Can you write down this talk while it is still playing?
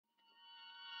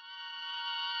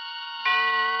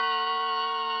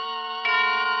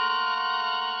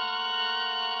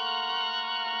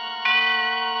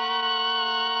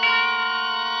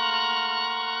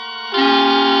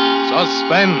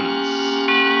Suspense.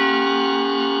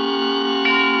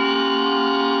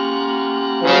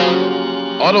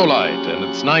 Autolite and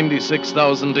its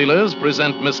 96,000 dealers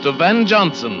present Mr. Van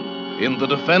Johnson in The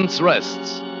Defense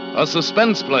Rests, a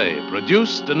suspense play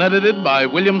produced and edited by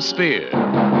William Spear.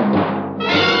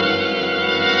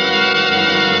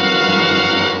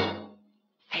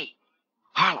 Hey,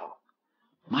 Harlow.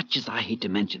 Much as I hate to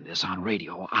mention this on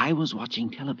radio, I was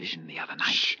watching television the other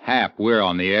night. Shh, Hap, we're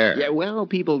on the air. Yeah, well,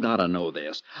 people gotta know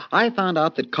this. I found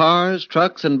out that cars,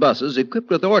 trucks, and buses equipped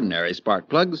with ordinary spark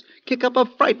plugs kick up a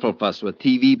frightful fuss with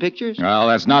TV pictures. Well,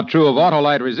 that's not true of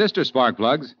Autolite resistor spark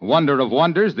plugs. Wonder of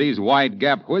wonders, these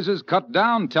wide-gap whizzes cut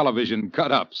down television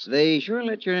cut-ups. They sure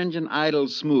let your engine idle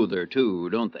smoother, too,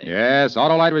 don't they? Yes,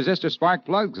 Autolite resistor spark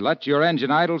plugs let your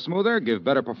engine idle smoother, give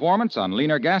better performance on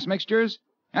leaner gas mixtures,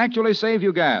 actually save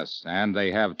you gas, and they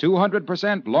have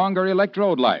 200% longer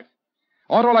electrode life.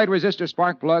 Autolite resistor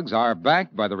spark plugs are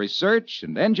backed by the research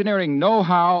and engineering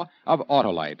know-how of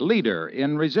Autolite, leader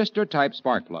in resistor-type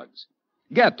spark plugs.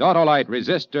 Get Autolite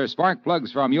resistor spark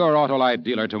plugs from your Autolite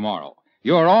dealer tomorrow.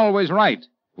 You're always right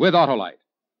with Autolite.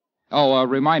 Oh, a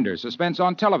reminder, Suspense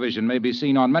on television may be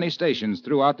seen on many stations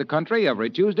throughout the country every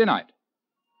Tuesday night.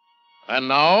 And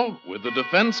now, with The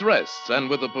Defense Rests and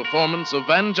with the performance of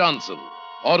Van Johnson,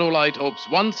 Autolite hopes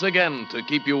once again to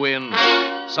keep you in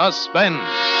suspense.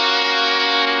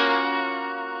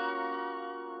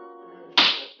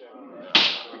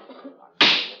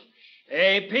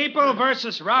 A People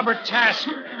versus Robert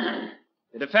Tasker.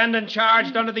 The defendant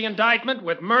charged under the indictment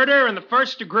with murder in the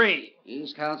first degree.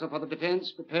 Is counsel for the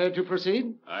defense prepared to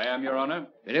proceed? I am, Your Honor.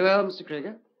 Very well, Mr.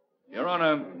 Krieger. Your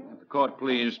Honor, if the court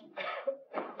please,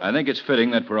 I think it's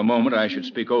fitting that for a moment I should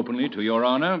speak openly to Your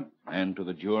Honor and to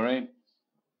the jury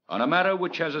on a matter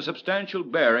which has a substantial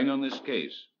bearing on this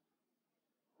case.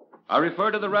 I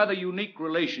refer to the rather unique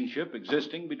relationship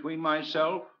existing between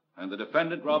myself and the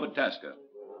defendant, Robert Tasker.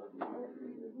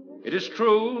 It is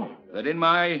true that in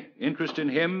my interest in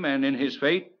him and in his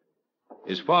fate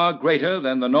is far greater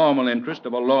than the normal interest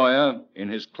of a lawyer in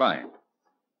his client.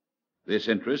 This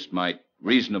interest might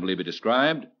reasonably be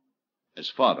described as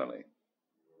fatherly.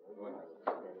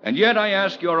 And yet I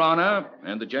ask Your Honor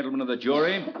and the gentlemen of the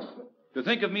jury to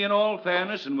think of me in all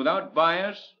fairness and without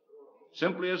bias,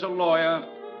 simply as a lawyer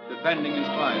defending his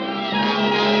client.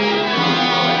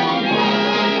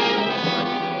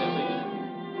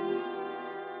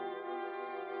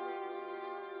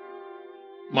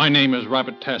 My name is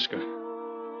Robert Tasker.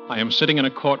 I am sitting in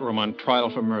a courtroom on trial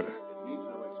for murder.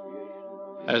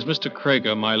 As Mr.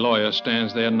 Krieger, my lawyer,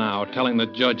 stands there now telling the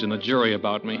judge and the jury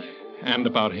about me and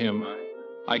about him,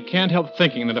 I can't help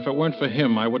thinking that if it weren't for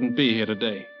him, I wouldn't be here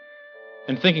today.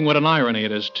 And thinking what an irony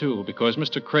it is, too, because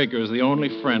Mr. Krieger is the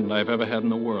only friend I've ever had in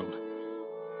the world.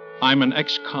 I'm an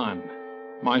ex-con.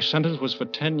 My sentence was for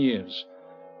 10 years.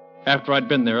 After I'd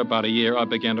been there about a year, I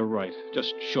began to write.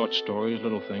 Just short stories,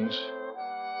 little things.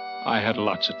 I had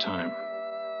lots of time.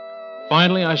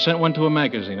 Finally, I sent one to a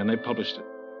magazine, and they published it.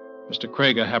 Mr.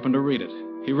 Krieger happened to read it.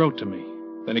 He wrote to me.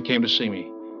 Then he came to see me.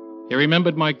 He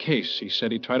remembered my case. He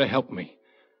said he'd try to help me.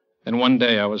 And one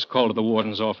day I was called to the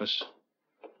warden's office.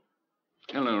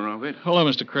 Hello, Robert. Hello,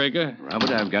 Mr. Krieger. Robert,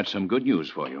 I've got some good news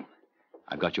for you.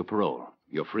 I've got your parole.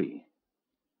 You're free.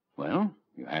 Well,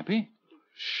 you happy?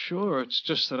 Sure, it's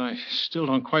just that I still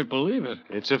don't quite believe it.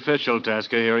 It's official,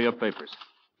 Tasker. Here are your papers.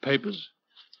 Papers?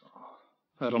 Oh,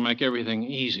 that'll make everything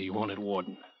easy, won't it,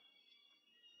 Warden?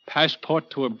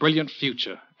 Passport to a brilliant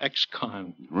future.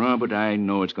 Ex-con. Robert, I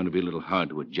know it's going to be a little hard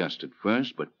to adjust at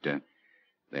first, but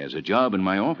there's a job in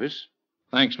my office.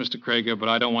 Thanks, Mr. Krieger, but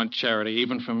I don't want charity,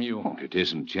 even from you. Oh, it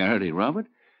isn't charity, Robert.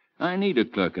 I need a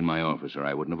clerk in my office, or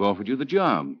I wouldn't have offered you the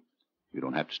job. You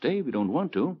don't have to stay if you don't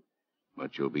want to,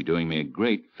 but you'll be doing me a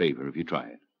great favor if you try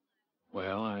it.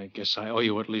 Well, I guess I owe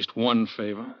you at least one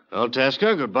favor. Well,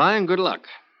 Tasker, goodbye and good luck.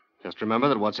 Just remember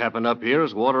that what's happened up here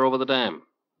is water over the dam.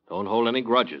 Don't hold any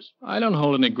grudges. I don't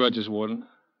hold any grudges, Warden.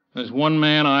 There's one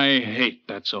man I hate,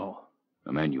 that's all.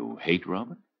 A man you hate,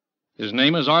 Robert? His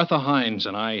name is Arthur Hines,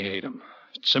 and I hate him.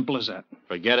 It's simple as that.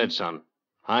 Forget it, son.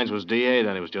 Hines was DA,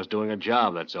 then he was just doing a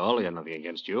job, that's all. He had nothing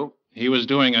against you. He was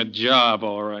doing a job,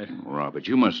 all right. Robert,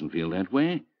 you mustn't feel that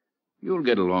way. You'll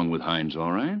get along with Hines,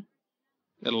 all right?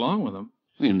 Get along with him?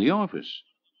 In the office.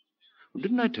 Well,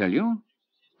 didn't I tell you?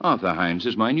 Arthur Hines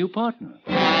is my new partner.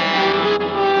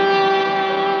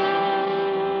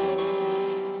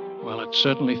 Well, it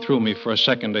certainly threw me for a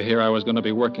second to hear I was going to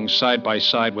be working side by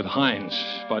side with Hines.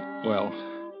 But, well,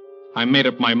 I made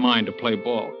up my mind to play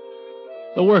ball.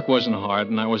 The work wasn't hard,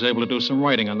 and I was able to do some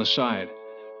writing on the side.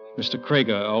 Mr.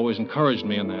 Krieger always encouraged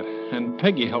me in that, and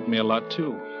Peggy helped me a lot,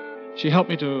 too. She helped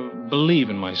me to believe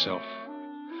in myself.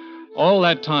 All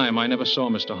that time, I never saw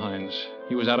Mr. Hines.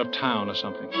 He was out of town or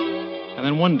something. And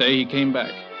then one day, he came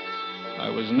back. I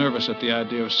was nervous at the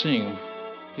idea of seeing him.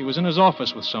 He was in his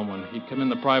office with someone. He'd come in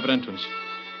the private entrance.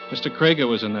 Mr. Krieger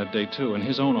was in that day, too, in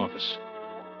his own office.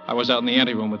 I was out in the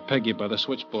anteroom with Peggy by the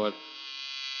switchboard.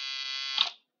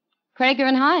 Krieger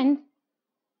and Hines.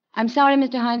 I'm sorry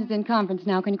Mr. Hines is in conference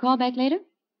now. Can you call back later?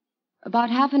 About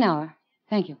half an hour.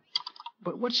 Thank you.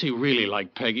 But what's he really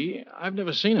like, Peggy? I've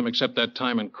never seen him except that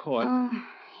time in court. Oh,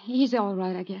 he's all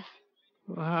right, I guess.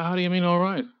 Well, how do you mean all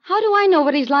right? How do I know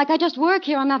what he's like? I just work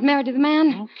here. I'm not married to the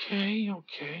man. Okay.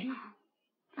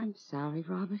 I'm sorry,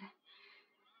 Robert.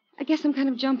 I guess I'm kind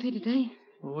of jumpy today.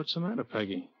 Well, what's the matter,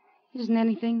 Peggy? It isn't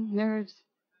anything. Nerves.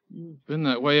 You've been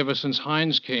that way ever since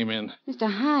Hines came in.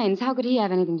 Mr. Hines, how could he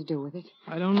have anything to do with it?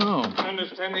 I don't know.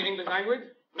 Understand the English language?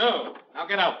 No. Now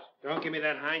get out. Don't give me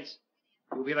that, Hines.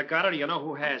 You've either got it or you know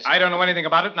who has. I don't know anything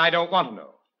about it, and I don't want to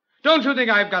know. Don't you think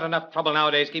I've got enough trouble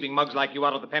nowadays keeping mugs like you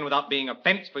out of the pen without being a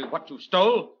fence for what you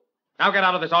stole? Now get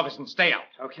out of this office and stay out.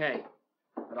 Okay.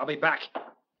 But I'll be back.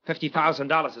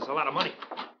 $50,000 is a lot of money.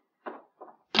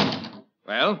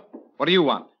 Well, what do you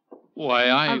want?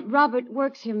 Why, Robert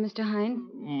works here, Mr. Hines.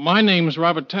 My name's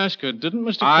Robert Tasker. Didn't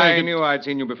Mr. I Krieger... knew I'd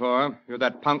seen you before. You're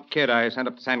that punk kid I sent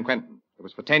up to San Quentin. It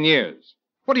was for 10 years.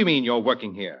 What do you mean you're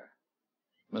working here?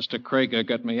 Mr. Krieger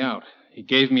got me out. He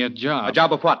gave me a job. A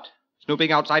job of what?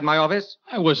 Snooping outside my office?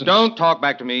 I wasn't... Don't talk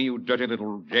back to me, you dirty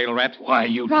little jail rat. Why,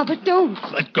 you... Robert, don't.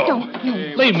 Let go. Don't. No.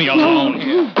 Leave me alone.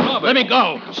 No. Robert, Let me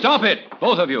go. Stop it,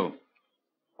 both of you.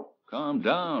 Calm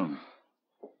down.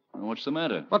 What's the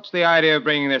matter? What's the idea of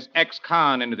bringing this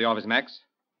ex-con into the office, Max?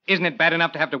 Isn't it bad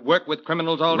enough to have to work with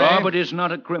criminals all day? Robert is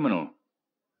not a criminal.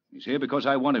 He's here because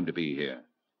I want him to be here.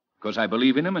 Because I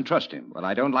believe in him and trust him. Well,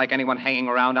 I don't like anyone hanging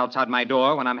around outside my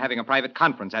door when I'm having a private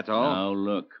conference, that's all. Now,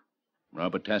 look.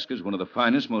 Robert Tasker's one of the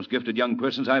finest, most gifted young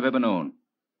persons I've ever known.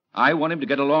 I want him to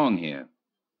get along here.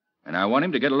 And I want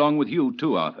him to get along with you,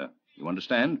 too, Arthur. You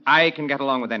understand? I can get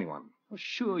along with anyone. Well,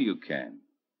 sure you can.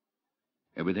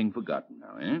 Everything forgotten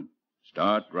now, eh?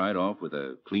 Start right off with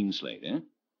a clean slate, eh?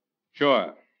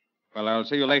 Sure. Well, I'll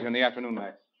see you later in the afternoon,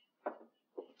 Max.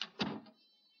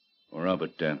 Well,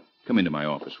 Robert, come into my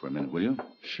office for a minute, will you?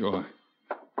 Sure.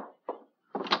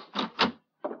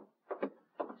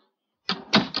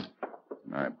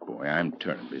 My boy, I'm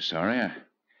terribly sorry.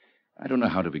 I don't know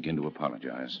how to begin to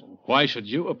apologize. Why should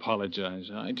you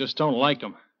apologize? I just don't like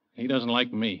him. He doesn't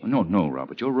like me. No,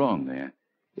 Robert, you're wrong there.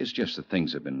 It's just that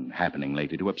things have been happening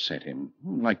lately to upset him.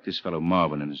 Like this fellow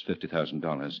Marvin and his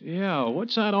 $50,000. Yeah,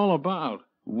 what's that all about?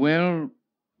 Well,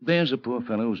 there's a poor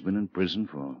fellow who's been in prison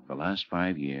for the last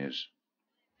 5 years.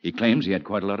 He claims he had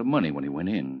quite a lot of money when he went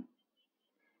in.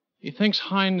 He thinks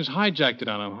Hines hijacked it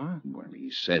on him, huh? Well, he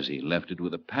says he left it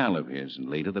with a pal of his, and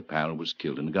later the pal was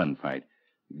killed in a gunfight.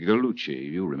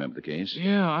 Gallucci, you remember the case?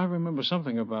 Yeah, I remember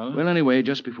something about it. Well, anyway,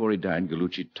 just before he died,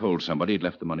 Gallucci told somebody he'd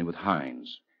left the money with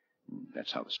Hines.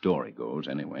 That's how the story goes,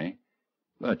 anyway.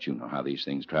 But you know how these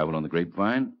things travel on the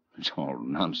grapevine. It's all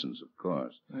nonsense, of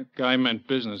course. That guy meant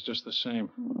business just the same.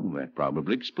 Well, that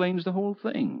probably explains the whole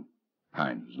thing.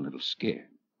 Hines was a little scared.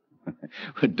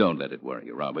 But don't let it worry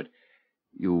you, Robert.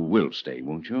 You will stay,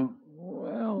 won't you?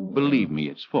 Well... Believe me,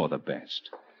 it's for the best.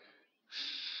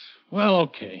 Well,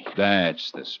 okay.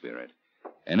 That's the spirit.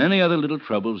 And any other little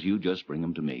troubles, you just bring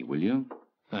them to me, will you?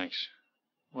 Thanks.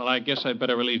 Well, I guess I'd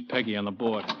better relieve Peggy on the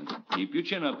board. Keep your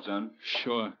chin up, son.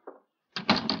 Sure.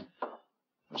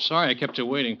 I'm sorry I kept you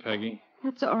waiting, Peggy.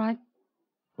 That's all right.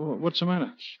 What's the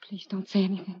matter? Shh, please don't say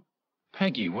anything.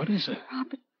 Peggy, what is it?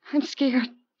 Robert, I'm scared.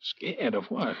 Scared of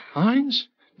what? Hines?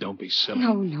 Don't be silly.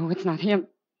 No, it's not him.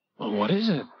 Well, what is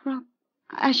it? Rob,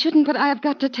 I shouldn't, but I've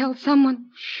got to tell someone.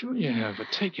 Sure you have,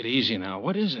 but take it easy now.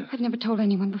 What is it? I've never told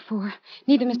anyone before.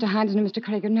 Neither Mr. Hines nor Mr.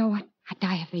 Krieger know. I'd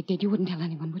die if they did. You wouldn't tell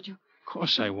anyone, would you? Of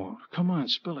course I won't. Come on,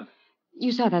 spill it.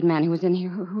 You saw that man who was in here,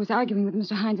 who was arguing with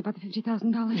Mr. Hines about the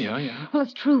 $50,000. Yeah. Well,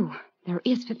 it's true. There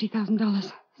is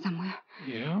 $50,000 somewhere.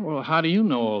 Yeah? Well, how do you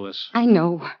know all this? I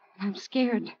know. I'm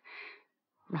scared.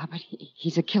 Robert,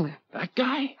 he's a killer. That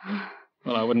guy?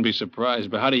 Well, I wouldn't be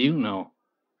surprised, but how do you know?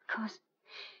 Because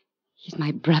he's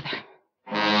my brother.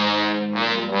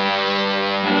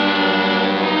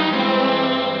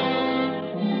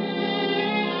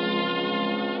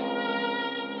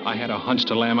 I had a hunch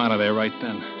to lay him out of there right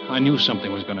then. I knew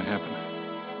something was going to happen.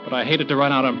 But I hated to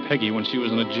run out on Peggy when she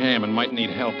was in a jam and might need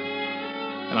help.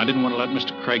 And I didn't want to let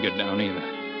Mr. Krieger down either.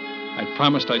 I'd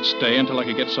promised I'd stay until I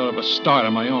could get sort of a start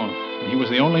on my own. And he was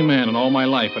the only man in all my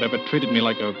life that ever treated me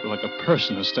like a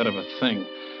person instead of a thing.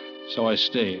 So I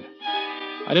stayed.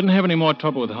 I didn't have any more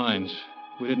trouble with Hines.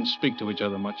 We didn't speak to each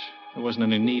other much. There wasn't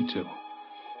any need to.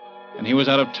 And he was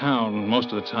out of town most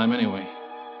of the time anyway.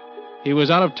 He was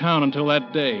out of town until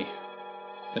that day.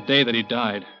 The day that he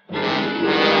died.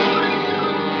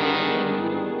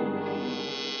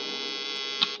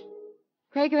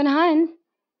 Craig and Hines,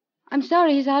 I'm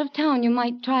sorry he's out of town. You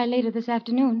might try later this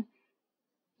afternoon.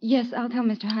 Yes, I'll tell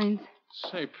Mr. Hines.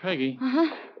 Say, Peggy.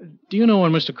 Uh-huh. Do you know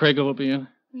when Mr. Krieger will be in?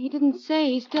 He didn't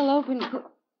say. He's still open.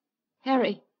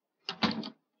 Harry.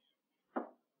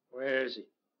 Where is he?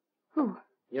 Who?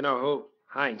 You know who?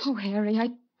 Hines. Oh, Harry, I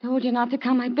told you not to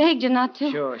come. I begged you not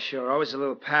to. Sure. Always a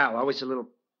little pal. Always a little...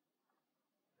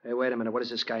 Hey, wait a minute. What does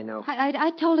this guy know?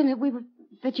 I told him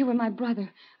that you were my brother.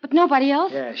 But nobody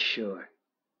else? Yeah, sure.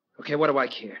 Okay, what do I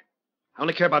care? I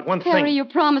only care about one Harry, thing. you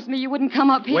promised me you wouldn't come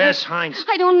up here. Where's Hines?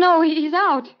 I don't know. He's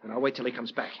out. And I'll wait till he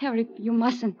comes back. Harry, you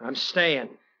mustn't. I'm staying.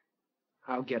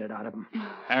 I'll get it out of him.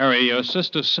 Harry, your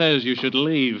sister says you should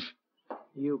leave.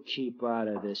 You keep out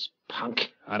of this,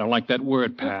 punk. I don't like that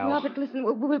word, pal. Robert, listen,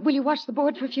 will you watch the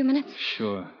board for a few minutes?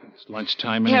 Sure. It's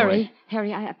lunchtime anyway.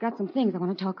 Harry, I've got some things I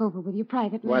want to talk over with you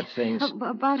privately. What things?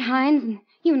 About Hines and,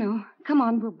 you know. Come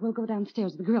on, we'll go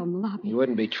downstairs to the grill in the lobby. You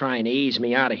wouldn't be trying to ease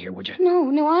me out of here, would you?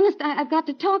 No, honest, I've got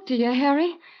to talk to you,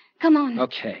 Harry. Come on.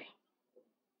 Okay.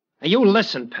 Now, you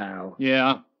listen, pal.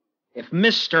 Yeah? If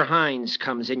Mr. Hines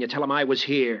comes in, you tell him I was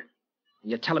here.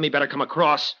 You tell him he better come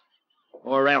across.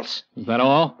 Or else. Is that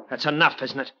all? That's enough,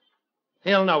 isn't it?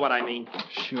 He'll know what I mean.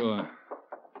 Sure.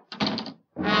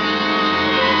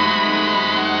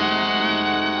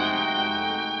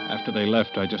 After they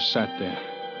left, I just sat there.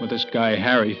 With this guy,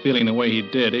 Harry, feeling the way he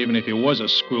did, even if he was a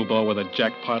screwball with a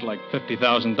jackpot like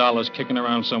 $50,000 kicking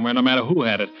around somewhere, no matter who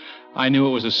had it, I knew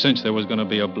it was a cinch there was going to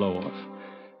be a blow-off.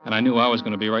 And I knew I was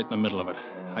going to be right in the middle of it.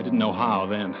 I didn't know how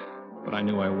then, but I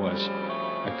knew I was.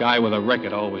 A guy with a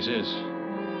record always is.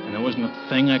 And there wasn't a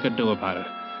thing I could do about it.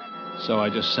 So I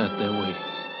just sat there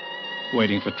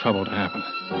waiting for trouble to happen.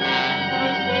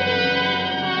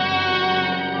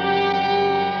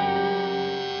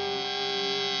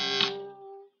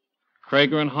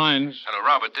 Krieger and Hines. Hello,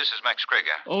 Robert. This is Max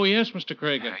Krieger. Oh, yes, Mr.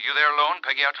 Krieger. You there alone?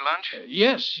 Peggy out to lunch?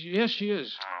 Yes, she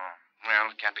is. Oh,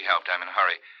 well, it can't be helped. I'm in a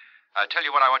hurry. I'll tell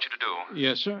you what I want you to do.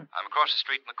 Yes, sir. I'm across the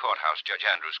street in the courthouse, Judge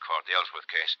Andrews' court, the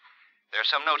Ellsworth case. There are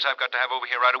some notes I've got to have over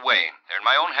here right away. They're in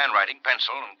my own handwriting,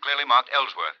 pencil, and clearly marked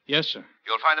Ellsworth. Yes, sir.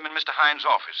 You'll find them in Mr. Hines'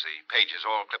 office, the pages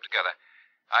all clipped together.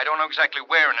 I don't know exactly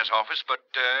where in his office, but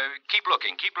keep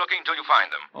looking until you find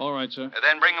them. All right, sir.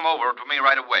 Then bring them over to me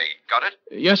right away. Got it?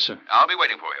 Yes, sir. I'll be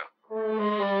waiting for you.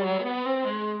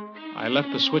 I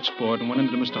left the switchboard and went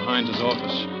into Mr. Hines'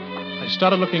 office. I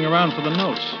started looking around for the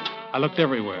notes. I looked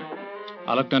everywhere.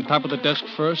 I looked on top of the desk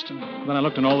first, and then I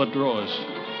looked in all the drawers.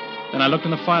 Then I looked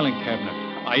in the filing cabinet.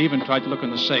 I even tried to look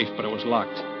in the safe, but it was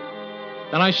locked.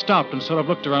 Then I stopped and sort of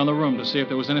looked around the room to see if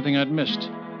there was anything I'd missed.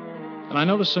 And I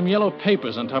noticed some yellow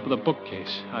papers on top of the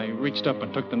bookcase. I reached up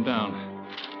and took them down.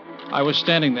 I was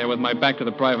standing there with my back to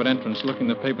the private entrance, looking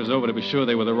the papers over to be sure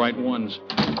they were the right ones.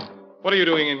 What are you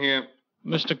doing in here?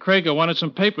 Mr. Krieger wanted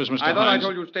some papers, Mr. I thought Hines. I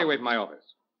told you to stay away from my office.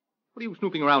 What are you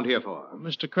snooping around here for?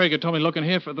 Mr. Krieger told me to look in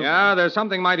here for the... Yeah, there's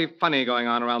something mighty funny going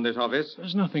on around this office.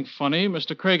 There's nothing funny.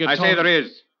 Mr. Krieger I told say there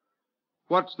is.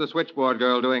 What's the switchboard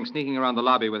girl doing sneaking around the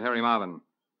lobby with Harry Marvin?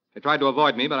 They tried to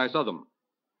avoid me, but I saw them.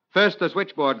 First, the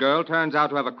switchboard girl turns out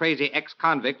to have a crazy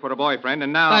ex-convict for a boyfriend,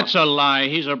 and now... That's a lie.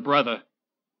 He's her brother.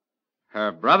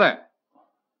 Her brother?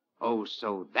 Oh,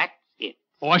 so that's it.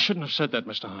 Oh, I shouldn't have said that,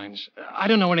 Mr. Hines. I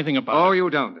don't know anything about it. Oh, you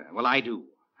don't? Well, I do.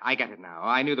 I get it now.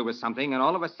 I knew there was something, and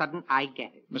all of a sudden, I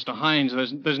get it. Mr. Hines,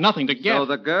 there's nothing to get. So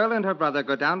the girl and her brother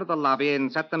go down to the lobby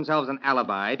and set themselves an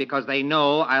alibi because they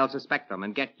know I'll suspect them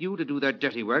and get you to do their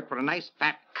dirty work for a nice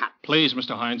fat cut. Please,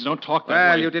 Mr. Hines, don't talk that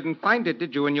Well, way. you didn't find it,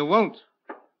 did you? And you won't.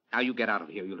 Now you get out of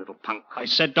here, you little punk. I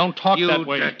said don't talk that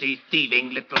way. You dirty,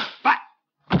 thieving little butt.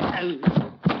 I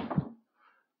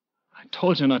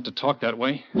told you not to talk that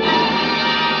way.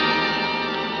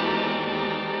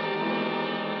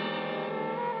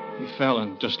 He fell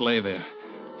and just lay there.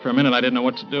 For a minute, I didn't know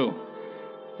what to do.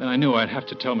 Then I knew I'd have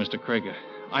to tell Mr. Krieger.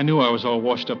 I knew I was all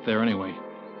washed up there anyway.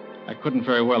 I couldn't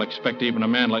very well expect even a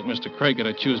man like Mr. Krieger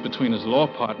to choose between his law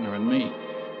partner and me.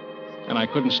 And I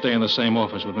couldn't stay in the same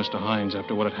office with Mr. Hines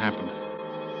after what had happened.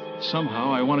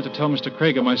 Somehow, I wanted to tell Mr.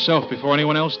 Krieger myself before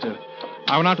anyone else did.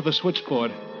 I went out to the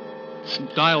switchboard and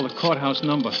dialed the courthouse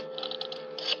number.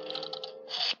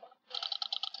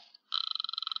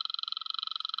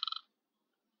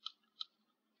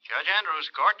 Judge Andrews,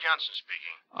 Court, Johnson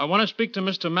speaking. I want to speak to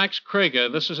Mr. Max Krieger.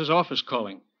 This is his office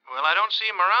calling. Well, I don't see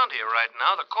him around here right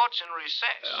now. The court's in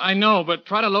recess. I know, but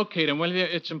try to locate him, will you?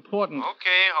 It's important.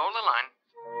 Okay, hold the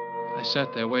line. I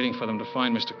sat there waiting for them to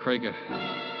find Mr. Krieger.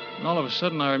 And all of a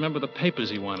sudden, I remember the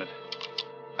papers he wanted.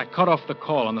 I cut off the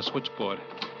call on the switchboard.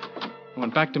 I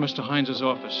went back to Mr. Hines'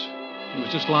 office. He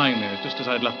was just lying there, just as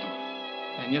I'd left him.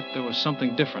 And yet there was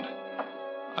something different.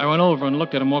 I went over and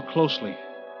looked at him more closely.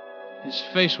 His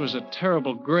face was a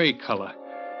terrible gray color.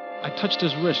 I touched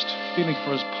his wrist, feeling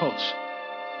for his pulse.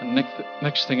 And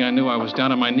next thing I knew, I was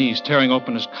down on my knees, tearing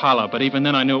open his collar. But even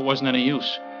then, I knew it wasn't any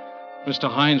use. Mr.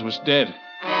 Hines was dead.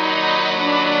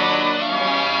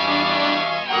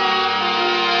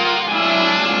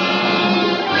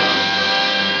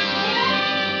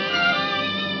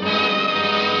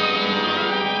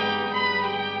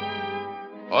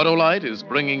 Autolite is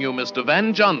bringing you Mr.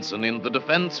 Van Johnson in The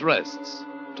Defense Rests.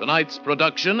 Tonight's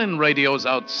production in radio's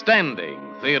outstanding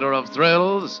theater of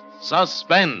thrills,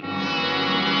 Suspense.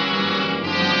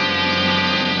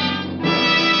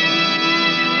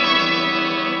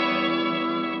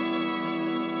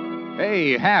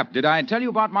 Hey, Hap, did I tell you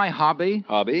about my hobby?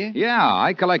 Hobby? Yeah,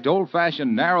 I collect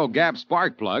old-fashioned narrow-gap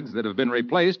spark plugs that have been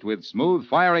replaced with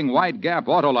smooth-firing wide-gap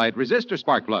Autolite resistor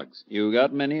spark plugs. You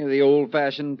got many of the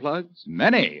old-fashioned plugs?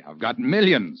 Many. I've got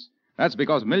millions. That's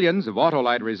because millions of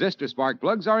Autolite resistor spark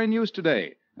plugs are in use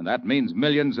today. And that means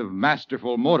millions of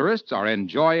masterful motorists are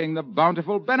enjoying the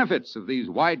bountiful benefits of these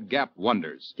wide-gap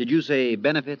wonders. Did you say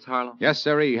benefits, Harlow? Yes,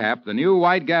 sir, Hap. The new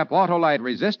wide-gap Autolite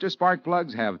resistor spark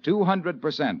plugs have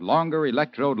 200% longer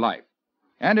electrode life.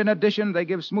 And in addition, they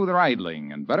give smoother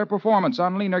idling and better performance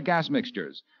on leaner gas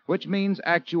mixtures, which means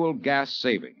actual gas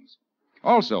savings.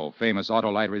 Also, famous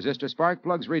Autolite resistor spark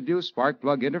plugs reduce spark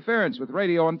plug interference with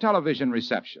radio and television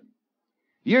reception.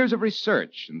 Years of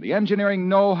research and the engineering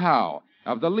know-how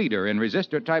of the leader in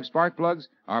resistor-type spark plugs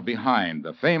are behind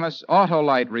the famous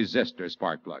Autolite resistor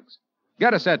spark plugs.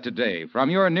 Get a set today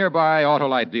from your nearby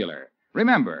Autolite dealer.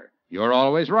 Remember, you're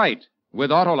always right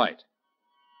with Autolite.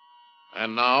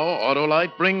 And now,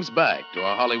 Autolite brings back to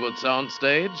a Hollywood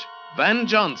soundstage Van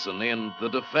Johnson in The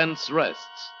Defense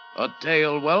Rests, a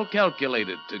tale well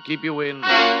calculated to keep you in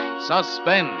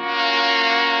suspense.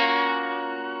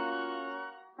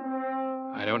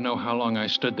 I don't know how long I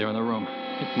stood there in the room.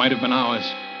 It might have been hours.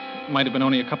 It might have been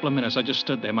only a couple of minutes. I just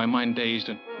stood there, my mind dazed,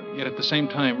 and yet at the same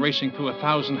time racing through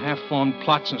 1,000 half-formed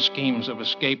plots and schemes of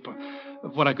escape,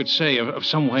 of what I could say, of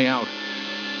some way out.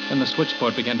 Then the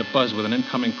switchboard began to buzz with an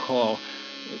incoming call.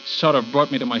 It sort of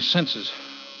brought me to my senses.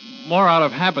 More out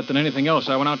of habit than anything else,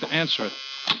 I went out to answer it.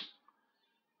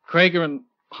 Krager and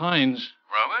Hines.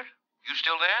 Robert, you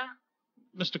still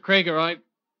there? Mr. Krager,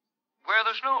 Where are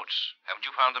those notes? Haven't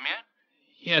you found them yet?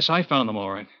 Yes, I found them all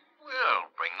right.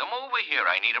 Well, bring them over here.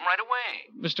 I need them right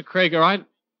away. Mr. Krager, Robert,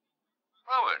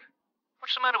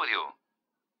 what's the matter with you?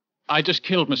 I just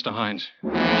killed Mr. Hines.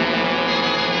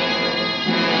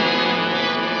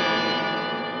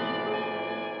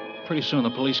 Pretty soon the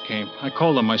police came. I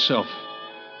called them myself.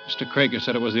 Mr. Krager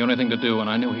said it was the only thing to do, and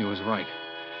I knew he was right.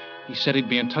 He said he'd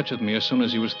be in touch with me as soon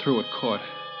as he was through at court.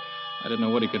 I didn't know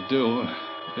what he could do.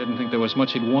 I didn't think there was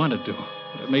much he'd want to do.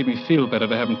 But it made me feel better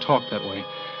to have him talk that way.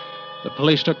 The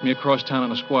police took me across town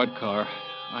in a squad car.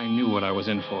 I knew what I was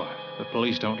in for. The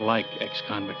police don't like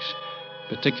ex-convicts,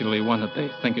 particularly one that they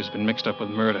think has been mixed up with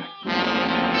murder.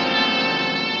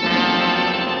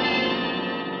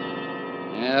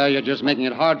 Yeah, you're just making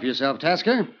it hard for yourself,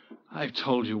 Tasker. I've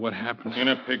told you what happened. In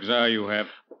a pig's eye you have.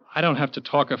 I don't have to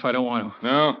talk if I don't want to.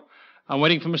 No? I'm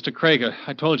waiting for Mr. Krager.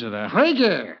 I told you that.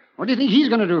 Krager? What do you think he's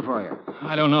going to do for you?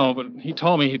 I don't know, but he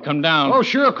told me he'd come down. Oh,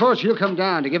 sure, of course, he'll come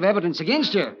down to give evidence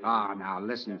against you. Ah, now,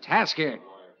 listen, Tasker.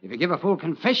 If you give a full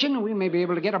confession, we may be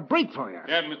able to get a break for you.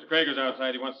 Captain, Mr. Krager's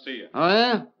outside. He wants to see you. Oh,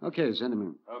 yeah? Okay, send him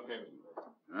in. Okay.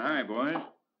 All right, boys.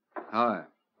 Hi.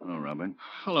 Hello, Robert.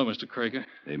 Hello, Mr. Krager.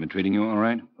 They've been treating you all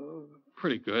right?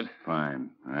 Pretty good.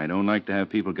 Fine. I don't like to have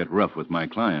people get rough with my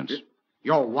clients.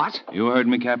 You're what? You heard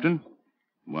me, Captain.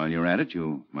 While you're at it,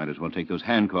 you might as well take those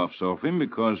handcuffs off him,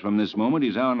 because from this moment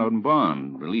he's out on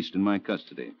bond, released in my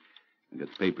custody. I've got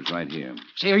the papers right here.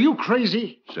 Say, are you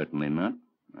crazy? Certainly not.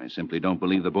 I simply don't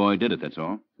believe the boy did it, that's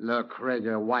all. Look,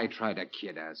 Krager, why try to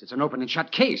kid us? It's an open and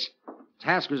shut case.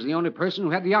 Tasker's the only person who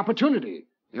had the opportunity.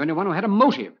 The only one who had a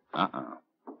motive.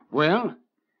 Well?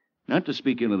 Not to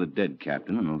speak ill of the dead,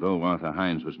 Captain, and although Arthur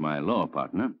Hines was my law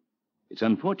partner, it's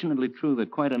unfortunately true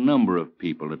that quite a number of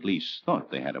people at least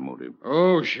thought they had a motive.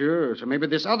 Oh, sure. So maybe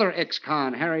this other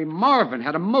ex-con, Harry Marvin,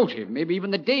 had a motive. Maybe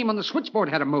even the dame on the switchboard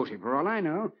had a motive, for all I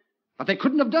know. But they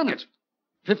couldn't have done it.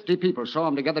 50 people saw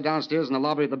them together downstairs in the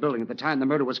lobby of the building at the time the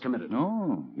murder was committed.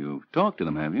 Oh, you've talked to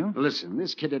them, have you? Listen,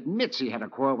 this kid admits he had a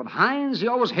quarrel with Hines. He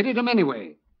always hated him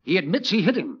anyway. He admits he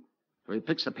hit him. So he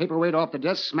picks the paperweight off the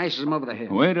desk, smashes him over the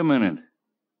head. Wait a minute.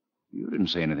 You didn't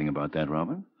say anything about that,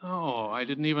 Robert. Oh, I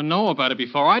didn't even know about it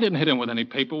before. I didn't hit him with any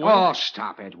paperweight. Oh,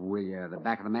 stop it, will you? The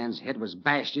back of the man's head was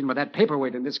bashed in with that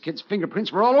paperweight, and this kid's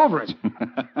fingerprints were all over it.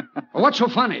 Well, what's so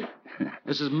funny?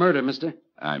 This is murder, mister.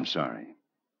 I'm sorry.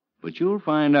 But you'll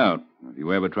find out if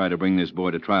you ever try to bring this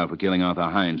boy to trial for killing Arthur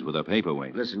Hines with a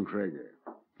paperweight. Listen, Krieger,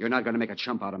 you're not going to make a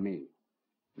chump out of me.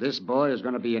 This boy is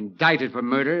going to be indicted for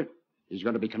murder, he's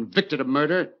going to be convicted of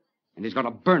murder, and he's going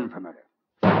to burn for murder.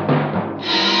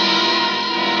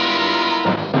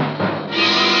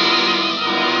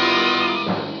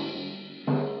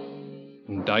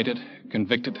 Indicted,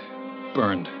 convicted,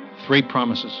 burned. 3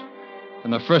 promises.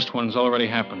 And the first one's already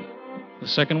happened. The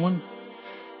second one?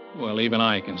 Well, even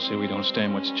I can see we don't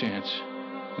stand much chance.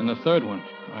 And the third one,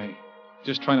 I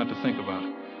just try not to think about.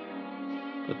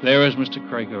 But there is Mr.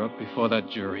 Krieger up before that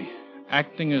jury,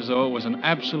 acting as though it was an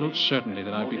absolute certainty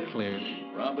that I'd be cleared.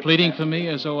 Pleading for me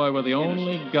as though I were the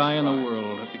only guy in the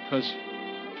world because,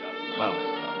 well,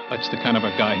 that's the kind of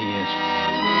a guy he is.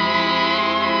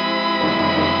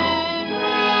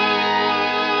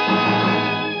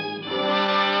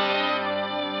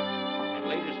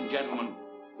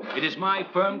 It is my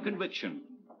firm conviction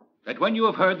that when you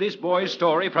have heard this boy's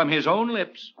story from his own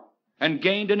lips and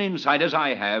gained an insight, as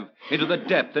I have, into the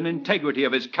depth and integrity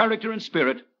of his character and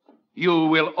spirit, you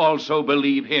will also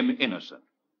believe him innocent.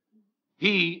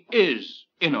 He is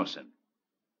innocent.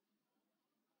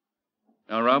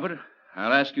 Now, Robert,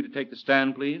 I'll ask you to take the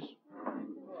stand, please.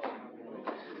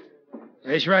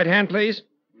 Raise your right hand, please.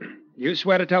 You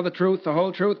swear to tell the truth, the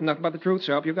whole truth, and nothing but the truth,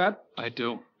 so help you God? I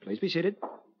do. Please be seated.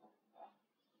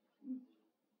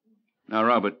 Now,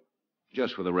 Robert,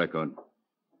 just for the record,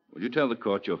 would you tell the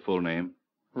court your full name?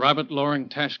 Robert Loring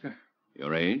Tasker.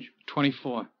 Your age?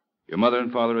 24. Your mother and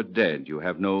father are dead. You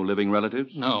have no living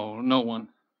relatives? No, no one.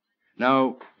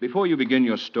 Now, before you begin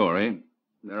your story,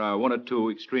 there are 1 or 2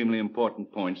 extremely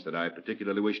important points that I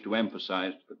particularly wish to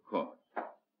emphasize to the court.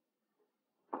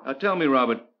 Now, tell me,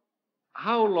 Robert,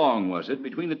 how long was it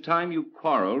between the time you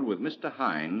quarreled with Mr.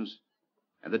 Hines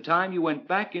and the time you went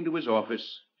back into his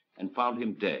office and found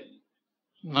him dead?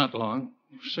 Not long.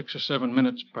 6 or 7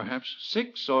 minutes, perhaps.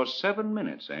 6 or 7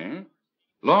 minutes, eh?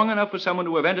 Long enough for someone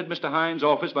to have entered Mr. Hines'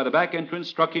 office by the back entrance,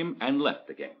 struck him, and left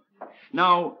again.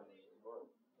 Now,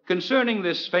 concerning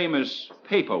this famous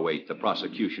paperweight the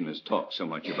prosecution has talked so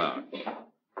much about,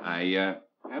 I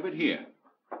have it here.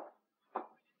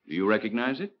 Do you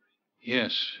recognize it?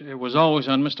 Yes, it was always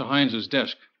on Mr. Hines's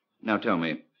desk. Now tell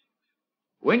me,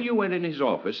 when you went in his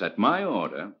office at my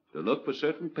order to look for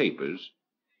certain papers,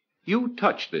 you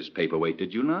touched this paperweight,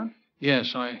 did you not?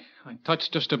 Yes, I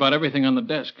touched just about everything on the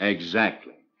desk.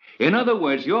 Exactly. In other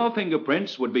words, your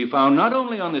fingerprints would be found not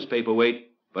only on this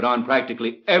paperweight, but on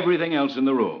practically everything else in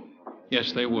the room.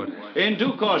 Yes, they would. In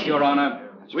due course, Your Honor,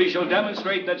 we shall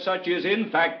demonstrate that such is, in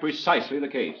fact, precisely the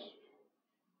case.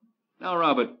 Now,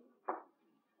 Robert,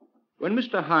 when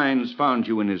Mr. Hines found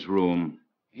you in his room,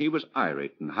 he was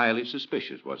irate and highly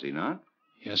suspicious, was he not?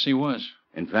 Yes, he was.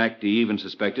 In fact, he even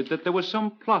suspected that there was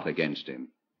some plot against him,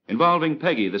 involving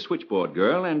Peggy, the switchboard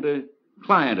girl, and a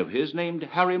client of his named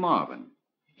Harry Marvin.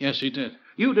 Yes, he did.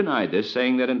 You denied this,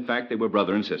 saying that, in fact, they were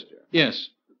brother and sister. Yes.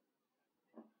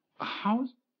 How?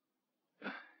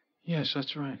 Yes,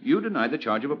 that's right. You denied the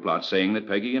charge of a plot, saying that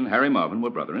Peggy and Harry Marvin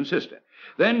were brother and sister.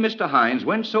 Then Mr. Hines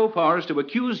went so far as to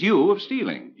accuse you of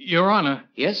stealing. Your Honor.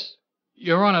 Yes?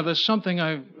 Your Honor, there's something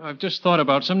I've just thought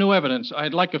about, some new evidence.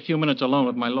 I'd like a few minutes alone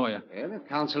with my lawyer. Well, if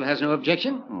counsel has no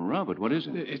objection. Oh, Robert, what is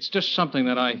it? It's just something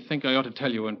that I think I ought to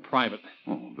tell you in private.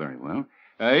 Oh, very well.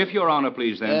 If Your Honor,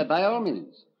 please, then. By all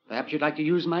means. Perhaps you'd like to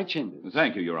use my chambers.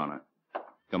 Thank you, Your Honor.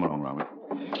 Come along, Robert.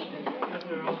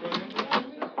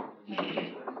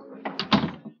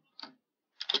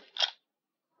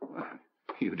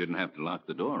 You didn't have to lock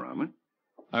the door, Robert.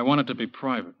 I want it to be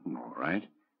private. All right.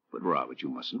 But, Robert, you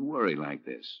mustn't worry like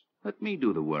this. Let me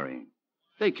do the worrying.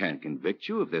 They can't convict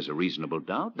you if there's a reasonable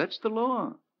doubt. That's the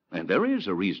law. And there is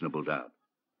a reasonable doubt.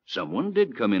 Someone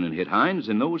did come in and hit Hines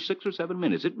in those 6 or 7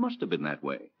 minutes. It must have been that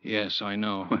way. Yes, I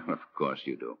know. Well, of course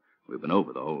you do. We've been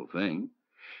over the whole thing.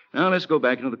 Now, let's go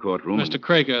back into the courtroom. Mr.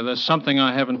 Krieger, there's something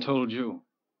I haven't told you.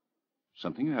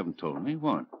 Something you haven't told me?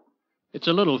 What? It's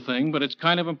a little thing, but it's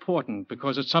kind of important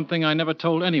because it's something I never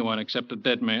told anyone except a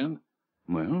dead man.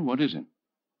 Well, what is it?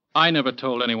 I never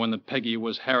told anyone that Peggy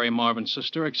was Harry Marvin's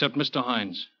sister except Mr.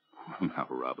 Hines. Now,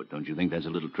 Robert, don't you think that's a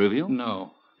little trivial?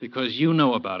 No, because you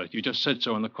know about it. You just said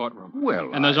so in the courtroom.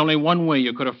 Well, And there's only one way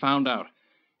you could have found out.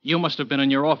 You must have been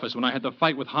in your office when I had the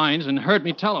fight with Hines and heard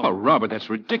me tell him. Oh, Robert, that's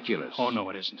ridiculous. Oh, no,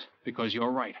 it isn't. Because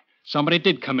you're right. Somebody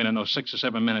did come in those 6 or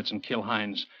 7 minutes and kill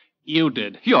Hines. You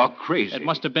did. You're crazy. It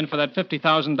must have been for that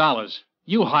 $50,000.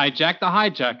 You hijacked the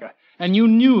hijacker, and you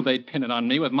knew they'd pin it on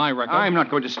me with my record. I'm not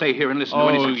going to stay here and listen to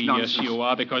any such nonsense. Yes, you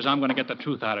are, because I'm going to get the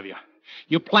truth out of you.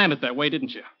 You planned it that way,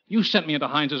 didn't you? You sent me into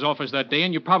Hines' office that day,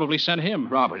 and you probably sent him.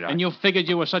 Robert, And you figured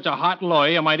you were such a hot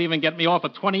lawyer, you might even get me off for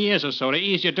 20 years or so to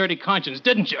ease your dirty conscience,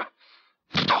 didn't you?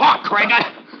 Talk, Craig.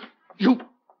 You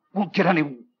won't get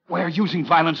anywhere using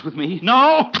violence with me.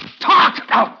 No? Talk!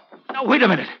 Now, wait a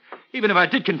minute. Even if I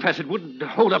did confess, it wouldn't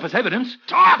hold up as evidence.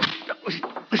 Talk!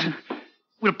 Listen,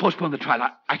 we'll postpone the trial.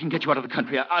 I can get you out of the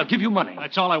country. I'll give you money.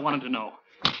 That's all I wanted to know.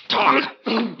 Talk!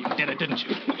 You did it, didn't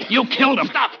you? You killed him.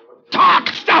 Stop! Talk!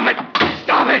 Stop it!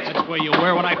 Stop it! That's where you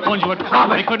were when I phoned you at court.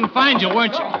 They couldn't find you,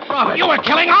 weren't you? Robert! You were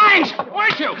killing Hines,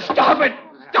 weren't you? Stop it!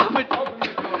 Stop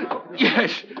it!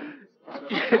 Yes.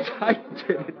 Yes, I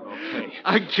did it. Okay.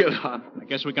 I killed him. I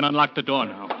guess we can unlock the door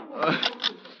now.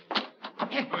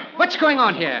 What's going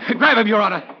on here? Grab him, Your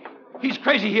Honor. He's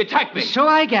crazy. He attacked me. So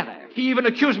I gather. He even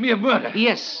accused me of murder.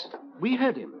 Yes, we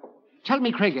heard him. Tell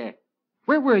me, Krieger,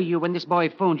 where were you when this boy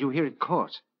phoned you here at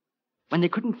court? When they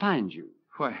couldn't find you?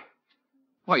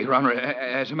 Why, Your Honor,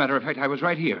 as a matter of fact, I was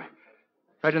right here.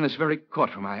 Right in this very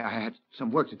courtroom. I had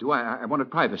some work to do. I wanted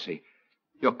privacy.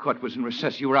 Your court was in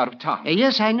recess. You were out of town.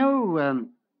 Yes, I know.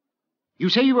 You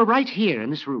say you were right here in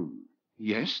this room.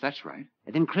 Yes, that's right.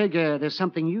 Then, Krieger, there's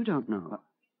something you don't know.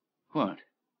 What?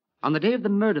 On the day of the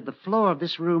murder, the floor of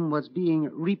this room was being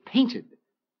repainted.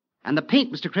 And the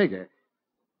paint, Mr. Krieger,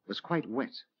 was quite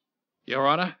wet. Your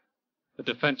Honor, the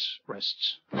defense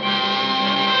rests.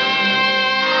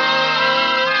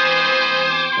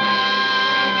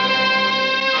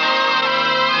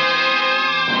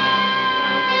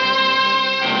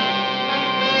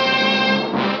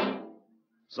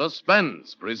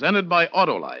 Suspense, presented by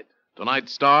Autolite.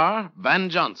 Tonight's star, Van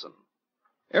Johnson.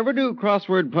 Ever do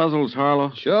crossword puzzles,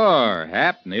 Harlow? Sure.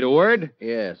 Hap, need a word?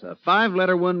 Yes, a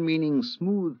 5-letter one meaning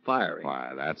smooth firing.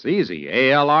 Why, that's easy.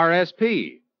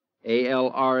 A-L-R-S-P.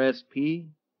 A-L-R-S-P?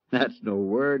 That's no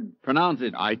word. Pronounce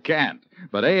it. I can't.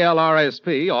 But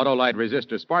A-L-R-S-P, Autolite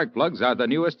resistor spark plugs, are the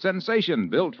newest sensation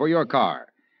built for your car.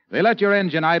 They let your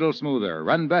engine idle smoother,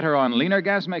 run better on leaner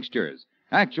gas mixtures,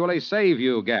 actually save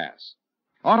you gas.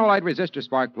 Autolite resistor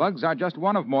spark plugs are just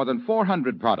one of more than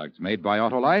 400 products made by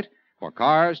Autolite for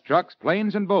cars, trucks,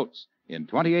 planes, and boats in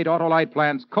 28 Autolite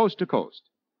plants coast to coast.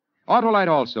 Autolite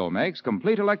also makes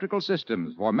complete electrical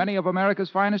systems for many of America's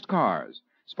finest cars: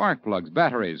 spark plugs,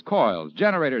 batteries, coils,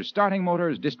 generators, starting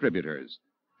motors, distributors.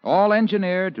 All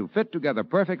engineered to fit together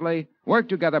perfectly, work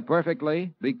together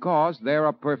perfectly, because they're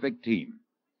a perfect team.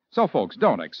 So, folks,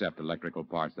 don't accept electrical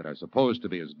parts that are supposed to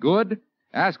be as good.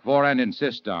 Ask for and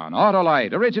insist on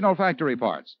Autolite original factory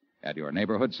parts at your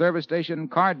neighborhood service station,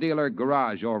 car dealer,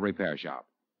 garage, or repair shop.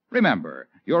 Remember,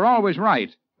 you're always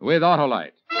right with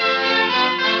Autolite.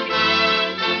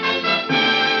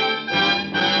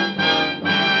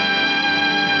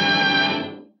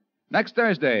 Next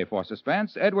Thursday, for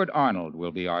Suspense, Edward Arnold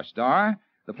will be our star.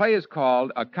 The play is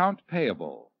called Account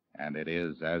Payable, and it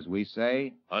is, as we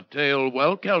say, a tale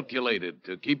well calculated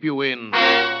to keep you in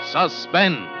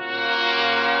suspense.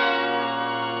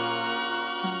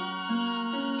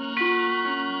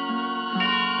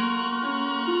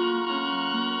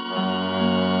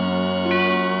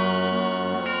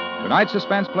 Tonight's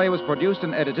Suspense play was produced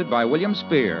and edited by William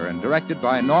Spear and directed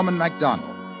by Norman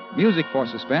Macdonnell. Music for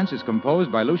Suspense is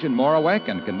composed by Lucien Morawek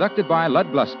and conducted by Lud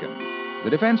Bluskin. The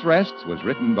Defense Rests was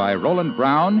written by Roland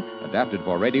Brown, adapted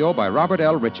for radio by Robert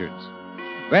L. Richards.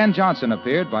 Van Johnson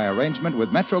appeared by arrangement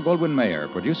with Metro-Goldwyn-Mayer,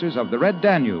 producers of The Red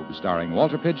Danube, starring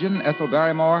Walter Pidgeon, Ethel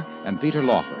Barrymore, and Peter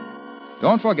Lawford.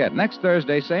 Don't forget, next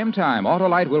Thursday, same time,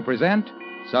 Autolite will present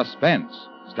Suspense,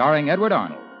 starring Edward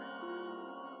Arnold.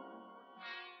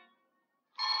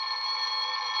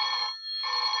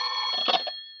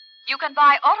 You can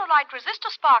buy Autolite resistor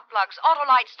spark plugs,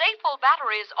 Autolite stay-full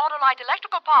batteries, Autolite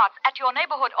electrical parts at your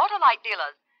neighborhood Autolite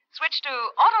dealers. Switch to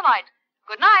Autolite.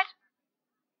 Good night.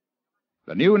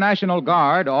 The new National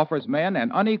Guard offers men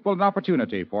an unequaled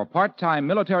opportunity for part-time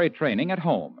military training at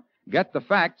home. Get the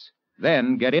facts,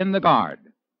 then get in the Guard.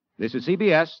 This is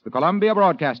CBS, the Columbia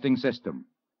Broadcasting System.